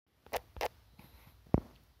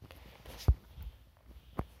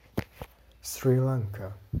Sri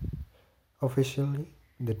Lanka, officially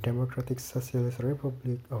the Democratic Socialist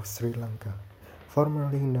Republic of Sri Lanka,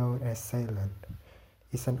 formerly known as Ceylon,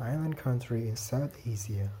 is an island country in South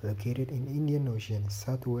Asia located in Indian Ocean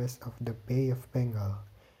southwest of the Bay of Bengal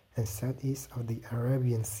and southeast of the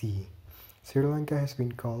Arabian Sea. Sri Lanka has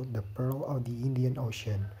been called the Pearl of the Indian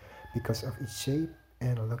Ocean because of its shape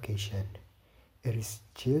and location. It is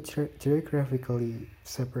geographically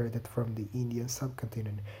separated from the Indian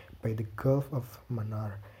subcontinent by the Gulf of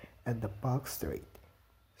Mannar and the Palk Strait.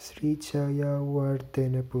 Sri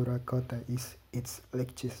Jayawardenepura Kota is its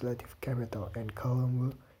legislative capital and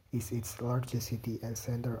Colombo is its largest city and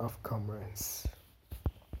center of commerce.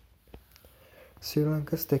 Sri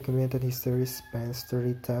Lanka's documented history spans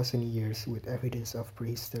 30,000 years with evidence of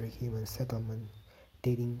prehistoric human settlement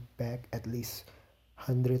dating back at least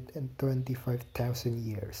 125,000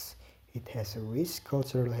 years. It has a rich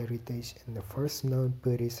cultural heritage and the first known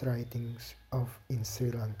Buddhist writings in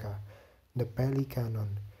Sri Lanka, the Pali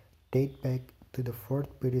Canon, date back to the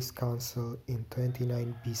Fourth Buddhist Council in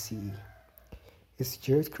 29 BCE. Its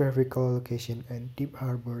geographical location and deep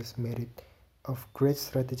harbors made it of great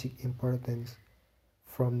strategic importance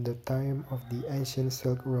from the time of the ancient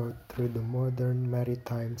Silk Road through the modern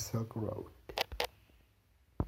maritime Silk Road.